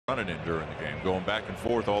running in during the game, going back and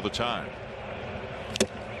forth all the time.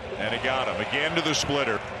 And he got him again to the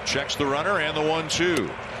splitter. Checks the runner and the 1-2.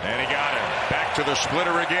 And he got him back to the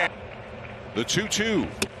splitter again. The 2-2.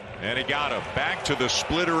 And he got him back to the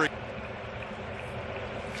splitter.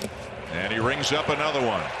 And he rings up another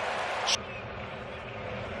one.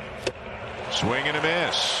 Swing and a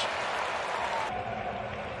miss.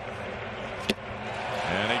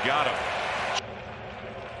 And he got him.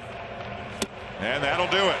 And that'll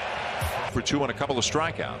do it. For 2 and a couple of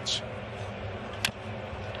strikeouts.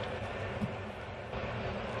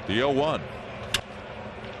 The 0-1.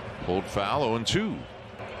 Pulled foul, 0-2.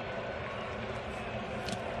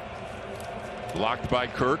 Blocked by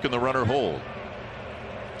Kirk and the runner hold.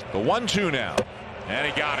 The 1-2 now.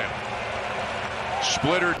 And he got him.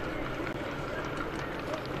 Splitter.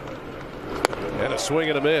 And a swing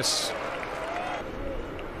and a miss.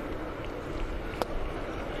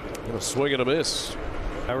 And a swing and a miss.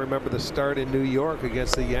 I remember the start in New York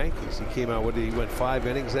against the Yankees. He came out he went 5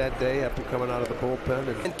 innings that day after coming out of the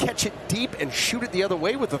bullpen and catch it deep and shoot it the other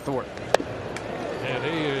way with authority. And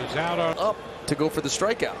he is out on up to go for the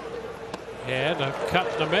strikeout. And a cut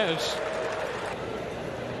and a miss.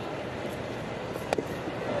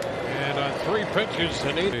 And on 3 pitches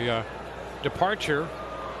and the departure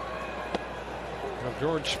of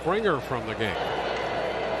George Springer from the game.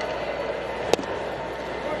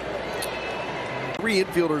 3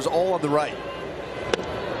 infielders all on the right.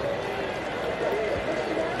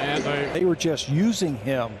 And they were just using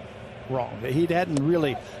him wrong. He hadn't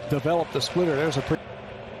really developed the splitter. There's a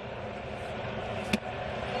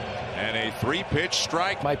and a 3-pitch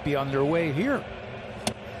strike might be on their way here.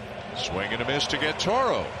 Swing and a miss to get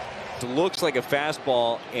Toro. It looks like a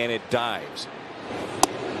fastball and it dives.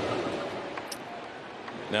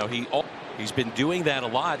 Now he's been doing that a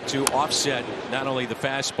lot to offset not only the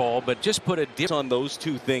fastball but just put a dip on those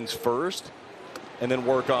 2 things first and then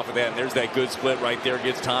work off of that. And there's that good split right there.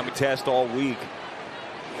 Gets Tommy test all week.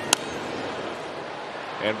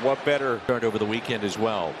 And what better start over the weekend as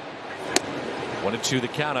well. 1-2 the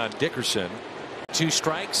count on Dickerson. 2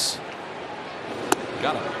 strikes.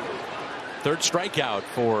 Got him. 3rd strikeout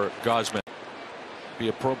for Gausman. Be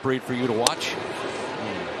appropriate for you to watch.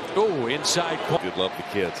 Oh, inside. Good luck the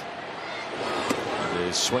kids.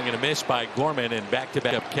 The swing and a miss by Gorman and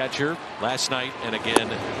back-to-back catcher last night and again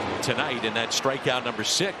tonight in that strikeout number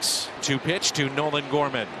 6. 2-pitch to Nolan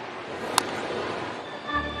Gorman.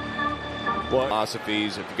 Well,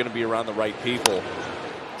 philosophies, if you're going to be around the right people,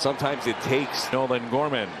 sometimes it takes. Nolan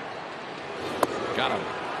Gorman. Got him.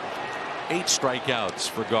 8 strikeouts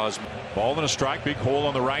for Gausman. Ball and a strike, big hole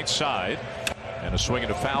on the right side. And a swing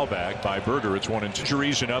and a foul back by Berger. It's 1-2.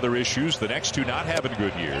 Injuries and other issues. The next 2 not having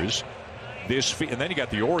good years. And then you got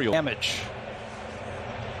the Orioles. Damage.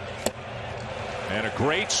 And a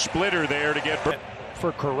great splitter there to get.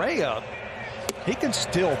 For Correa, he can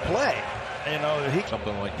still play. You know,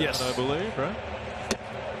 Something like that, yes. I believe, right?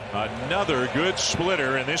 Another good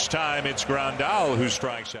splitter, and this time it's Grandal who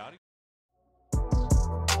strikes out.